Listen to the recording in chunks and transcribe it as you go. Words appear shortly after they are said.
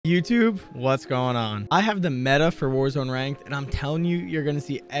YouTube, what's going on? I have the meta for Warzone ranked, and I'm telling you, you're gonna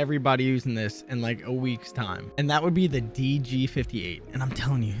see everybody using this in like a week's time, and that would be the DG-58. And I'm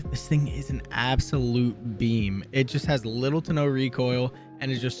telling you, this thing is an absolute beam. It just has little to no recoil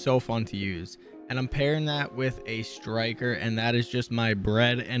and is just so fun to use. And I'm pairing that with a striker, and that is just my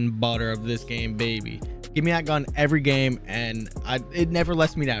bread and butter of this game, baby. Give me that gun every game, and it never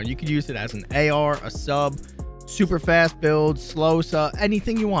lets me down. You could use it as an AR, a sub, super fast build, slow sub,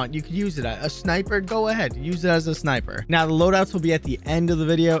 anything you want. You could use it as a sniper. Go ahead, use it as a sniper. Now the loadouts will be at the end of the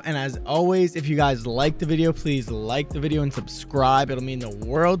video, and as always, if you guys like the video, please like the video and subscribe. It'll mean the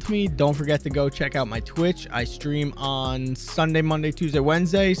world to me. Don't forget to go check out my Twitch. I stream on Sunday, Monday, Tuesday,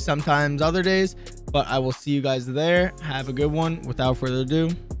 Wednesday, sometimes other days, but I will see you guys there. Have a good one. Without further ado,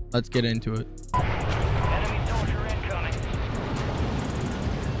 let's get into it.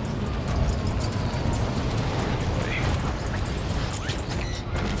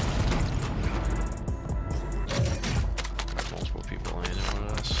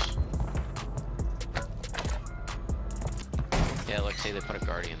 Yeah, like say they put a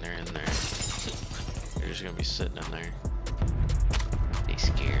guardian there in there. They're just gonna be sitting in there. They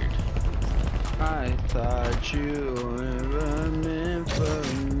scared. I thought you were meant for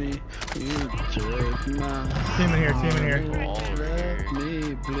me. You took my Team in here, team in here. All over here. let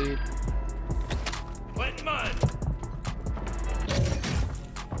me bleed. Wet mud.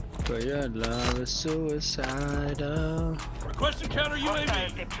 But your love is suicidal. Requesting counter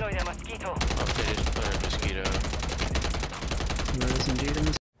UAV. Deploy the mosquito. Oh, they just put a mosquito. There is indeed a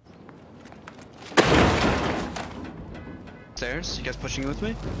Stairs? You guys pushing with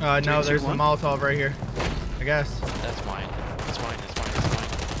me? No, 3, 2, there's a 1. Molotov right here, I guess. That's mine. That's mine. That's mine.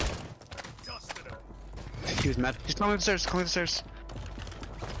 That's mine. He was mad. He's climbing the stairs. Climbing the stairs.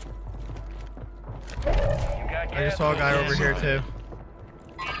 I just saw a guy over here too.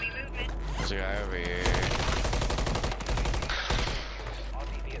 There's a guy over here.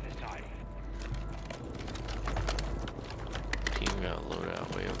 Team got a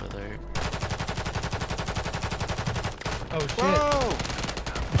loadout way over there. Oh shit. Whoa!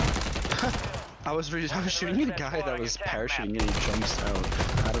 I was shooting at a guy that was parachuting and he jumps out.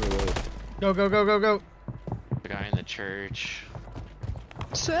 How do we roll? Go, go, go, go, go. The guy in the church.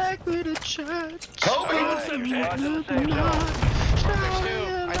 Take me to church. Kobe!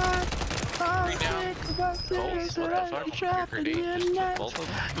 Bolts? What the fuck? Your grenade just took both of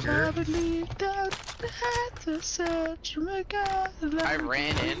them? I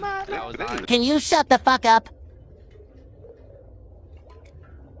ran in. I was on Can you shut the fuck up?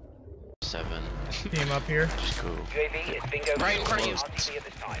 7. Team up here. Just cool. UAV is bingo. Right in front of you. RTV at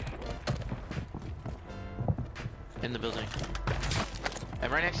this time. In the building.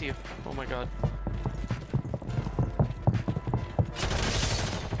 I'm right next to you. Oh my god.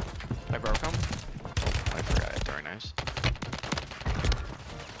 I broke him. I forgot. It's very nice.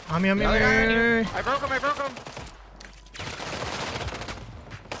 I'm yummy. I broke him. I broke him.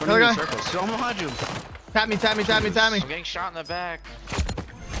 Another guy. He's almost behind you. Tap me, tap me, tap me, tap me. I'm getting shot in the back.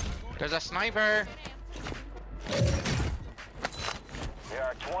 There's a sniper. There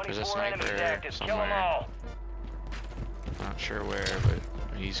are There's a 24 enemies sniper active. Kill them somewhere. all. Not sure where, but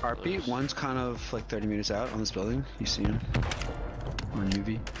he's Heartbeat, close. one's kind of like 30 meters out on this building. You see him on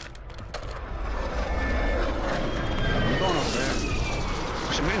UV. I'm going over there.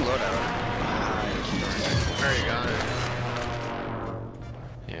 Actually, I'm getting loadout. There you go.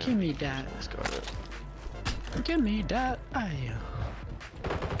 Yeah. Give me that. Let's go with it. Give me that. Aye.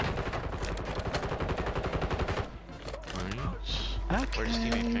 Nice. Where's his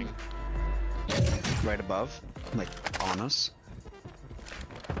teammate ping? Right above, like on us.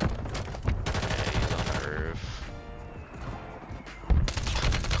 Yeah, he's on the roof.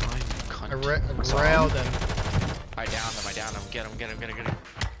 Climb, I cunt. railed him. I downed him. I downed him. Get him. Get him. Get him. Get him.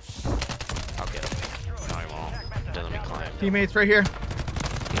 I'll get him. No, I won't. Don't let me climb. Teammates right here.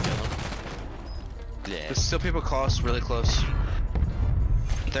 You kill him. Yeah. There's still people close, really close.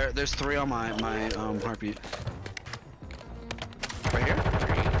 There's 3 on my heartbeat. Right here.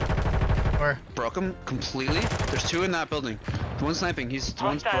 Where? Broke him completely. There's 2 in that building. The one's sniping. The one's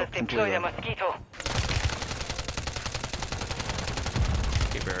Hostiles broke deploy completely. the mosquito.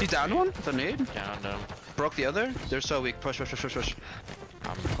 He downed one? The nade? Downed him. Broke the other? They're so weak. Push, push, push, push, push.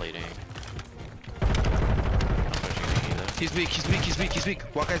 I'm plating. I'm pushing either. He's weak, he's weak, he's weak, he's weak.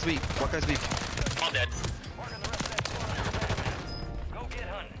 Walk guy's weak. Walk guy's weak. I'm dead. Go get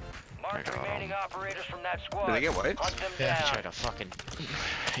hunting. Mark the remaining operators from that squad. Did they get wiped? Hunt them Yeah. They down. tried to fucking.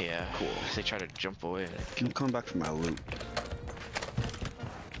 Yeah. Cool. They tried to jump away. I'm coming back for my loot.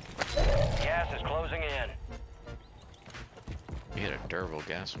 Gas is closing in. He had a durable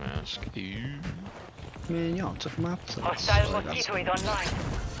gas mask. Ew. Man, y'all took my place. Hostile mosquito is online.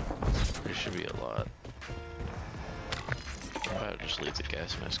 There should be a lot. I'll just leave the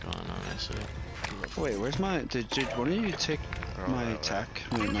gas mask on, honestly. Wait, where's my? Did one of you take my that way. attack?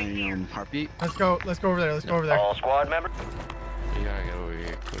 My heartbeat? Let's go over there. Let's go over there. All squad members. You gotta get over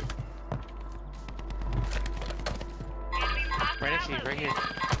here quick. Right next to you, right here.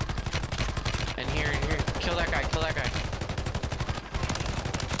 And here, and here. Kill that guy, kill that guy.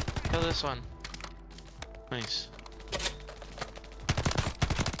 Kill this one. Nice.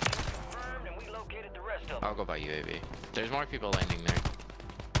 Confirmed, and we located the rest of them. I'll go by UAV. There's more people landing there.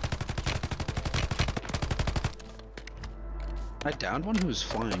 I downed one who's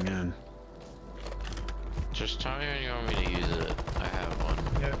flying in. Just tell me when you want me to use it. I have one.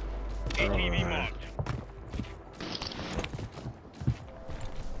 Yeah. ATV marked.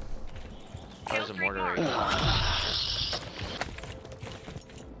 There's a mortar right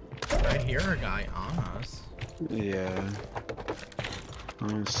I hear a guy on us. Yeah. I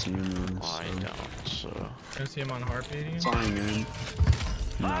don't see him. Well, I don't, so. You see him on heartbeating? Flying in.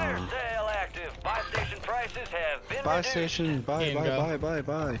 Fire No. sale active. Buy station prices have been Buy reduced. station. Buy. Here you go.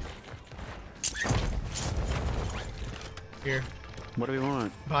 Buy. Here. What do we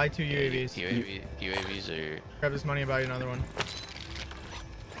want? Buy 2 UAVs. UAVs are. Grab this money and buy you another one.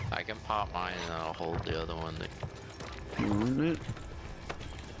 I can pop mine and then I'll hold the other one. That... You want it?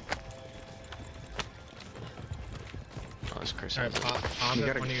 Oh, this Chris Alright, has it. pop We it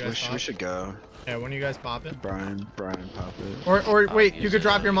gotta. when you We guys should, pop. we should go. Yeah, when you guys pop it. Brian, pop it. Or wait, you use could it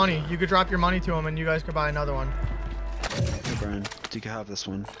drop on your you. money. You could drop your money to him and you guys could buy another one. Hey, Brian, you can have this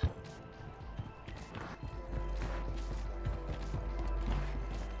one.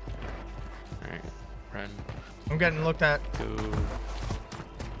 Alright, run. I'm getting looked at. Go.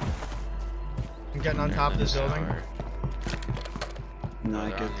 I'm getting on top of this building. No,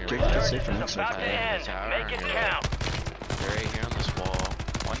 They're on your get left. safe for next About one. to end. Tower Make on it your count. They're right here on this wall.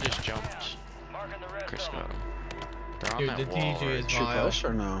 One just jumped. Marking the rest Chris of got them. him. They're on Dude, that the wall. DG Right? is Should we vile. push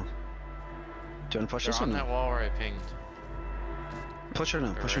or no? Do you wanna push They're this on one? that wall where I pinged. Push or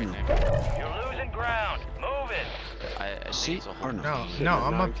no? They're Push or right no? next- You're losing ground. Move it. I See? think it's a Or whole no? No, team. no,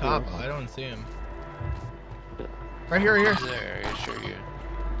 I'm up top. I don't see him. Right here, right here. He's there, I assure you.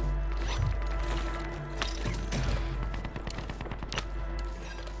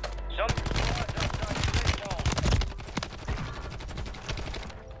 Some squads outside the red zone.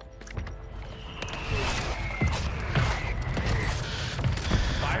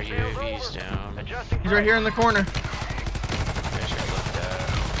 Our Fire sales UAV's over. down. Adjusting He's right here in the corner. You guys should look at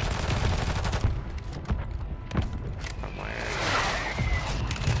from where?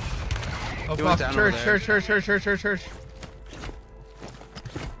 Oh He went fuck, down over church.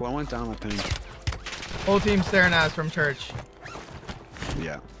 One went down, I think. Whole team staring at us from church.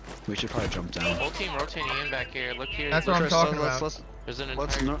 Yeah. We should probably jump down. Whole team rotating in back here. Look here. That's what I'm Chris, talking let's, about. There's an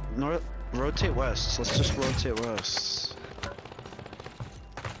Let's entire... rotate west. Let's just rotate west.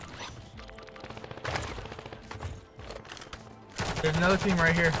 There's another team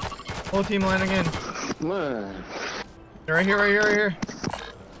right here. Whole team landing in. Man, They're right here.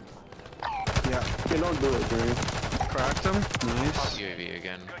 Yeah. you don't do it, dude. Cracked him. Pop Nice. UAV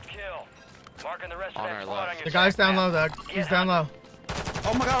again. Good kill. Marking the rest On of that our squad left. on your The guy's down map. low, Doug. He's down low.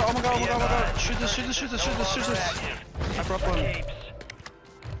 Oh my god. Shoot this. I brought one. Capes.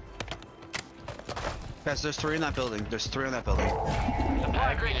 Guys, there's 3 in that building.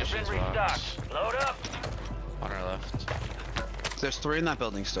 Supply crates have been Munitions restocked. Load up. On our left. There's 3 in that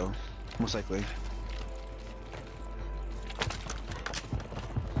building still. Most likely.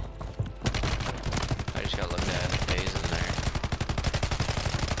 I just got looked at. Phase in there.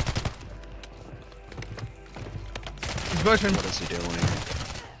 He's pushing. What is he doing?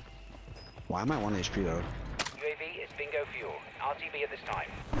 Why am I 1 HP though? UAV is bingo fuel. RTB at this time.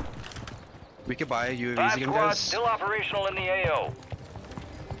 We could buy UAVs 5 again, squads guys. still operational in the AO.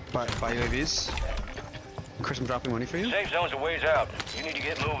 Buy UAVs. Chris, I'm dropping money for you. Safe zone's a ways out. You need to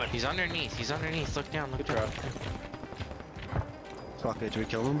get moving. He's underneath. Look down. Look down. Fuck it, do we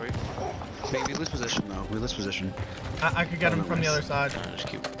kill him? Wait. Maybe we lose position though. We lose position. I could get him from the other side. No, just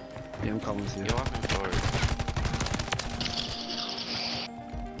keep. Yeah, I'm calling with you. You're walking forward.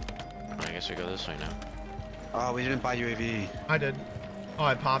 I guess we go this way now. Oh, we didn't buy UAV. I did. Oh,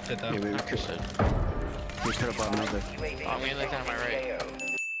 I popped it though. Yeah, we Like I could said. have bought another. UAV Oh, I'm gonna look down my right.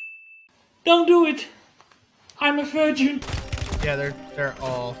 Don't do it. I'm a virgin. Yeah, they're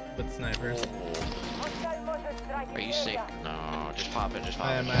all with snipers. Are you safe? No, just pop it.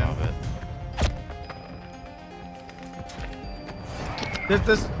 I am. Pop it.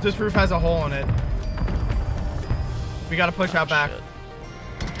 This roof has a hole in it. We gotta push out back. Shit.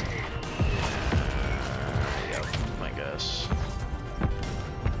 Yep, I guess.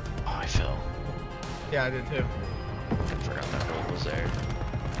 Oh, I fell. Yeah, I did too. I forgot that gold was there.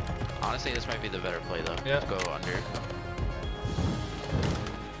 Honestly, this might be the better play though. Yeah. Let's go under.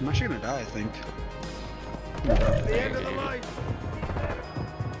 I'm actually gonna die, I think. The end of the light.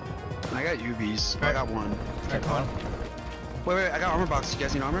 I got UVs. I Alright. got one. Alright, come on. Wait, I got armor box. You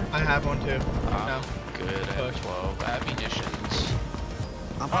guys need armor? I have one too. No. Good. I have 12. I have munitions.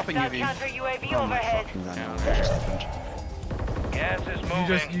 I'm popping Hostile UV. counter UAV Oh my overhead. fucking god, Yeah, no, okay. that just happened. Gas is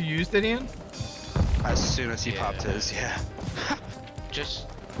moving. You used it, Ian? As soon as he Yeah. popped his, yeah. Just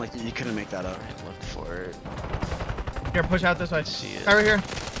Like, you couldn't make that up. try and look for it. Here, push out this way. See it. Guy right here.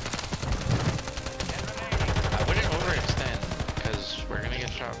 I wouldn't overextend because we're gonna get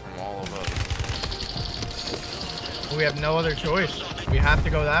shot from all above. We have no other choice. We have to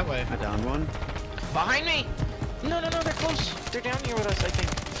go that way. I downed one. Behind me! No, they're close. They're down here with us, I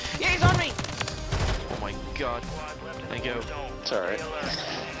think. Yeah, he's on me! Oh my god. Thank you. It's alright.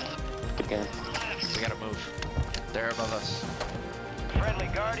 Okay. We gotta move. They're above us. Friendly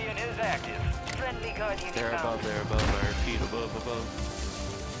Guardian is active. Friendly Guardian They're inbound. above, our feet above.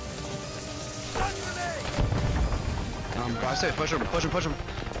 I say push him.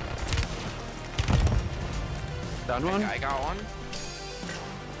 Down one. I got one.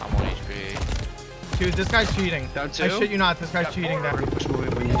 I'm on HP. Dude, this guy's cheating. Down two? I shit you not, this guy's cheating there. Push him away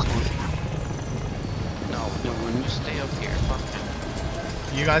when you use one. No, just stay up here. Fuck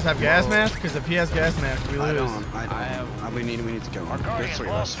him. You guys have gas mask? Because if he has gas mask, we I lose. don't. We need to kill him. There's three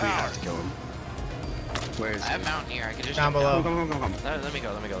of us. We have to kill him. Where is I he? have Mountaineer. I can just Down jump below. Come. Let me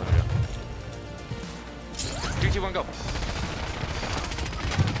go. 3, 2, 1, go.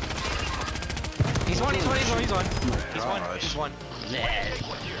 He's one. He's one.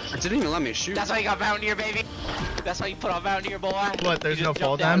 It didn't even let me shoot. That's why you got Mountaineer, baby. That's why you put on Mountaineer, boy. What, there's You no just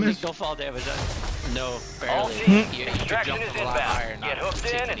fall jump down, damage? No fall damage. No, All barely. teams, You extraction jump is a lot inbound. higher, Get not hooked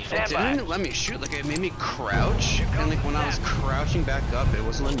take in any and fall stand It by. didn't let me shoot. Like, it made me crouch, and like when I was crouching back up, it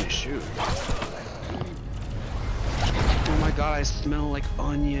wasn't letting me shoot. Oh my god, I smell like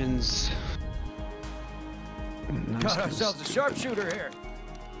onions. Got ourselves a sharpshooter here.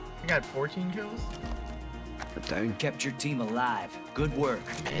 We got 14 kills? Dang. Kept your team alive. Good work.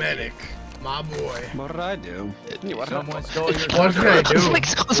 Medic. My boy. What did I do? Someone stole your What did I do?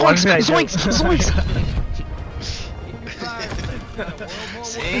 Zoinks!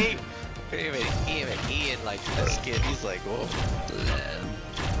 See? Even Ian like this kid. He's like, whoa.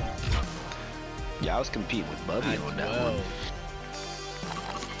 Yeah, I was competing with Bubby on that one.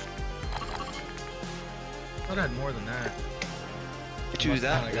 I thought I had more than that. Dude, Must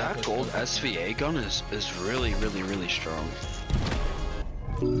have got that this gold one. SVA gun is really strong.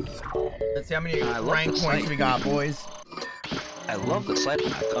 Let's see how many I love rank the points sight. we got, boys. I love the sight of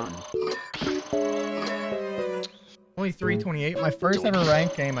that gun. Only 328. My first ever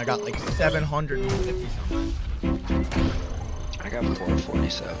ranked game, I got like 750 something. I got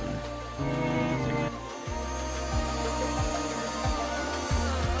 447.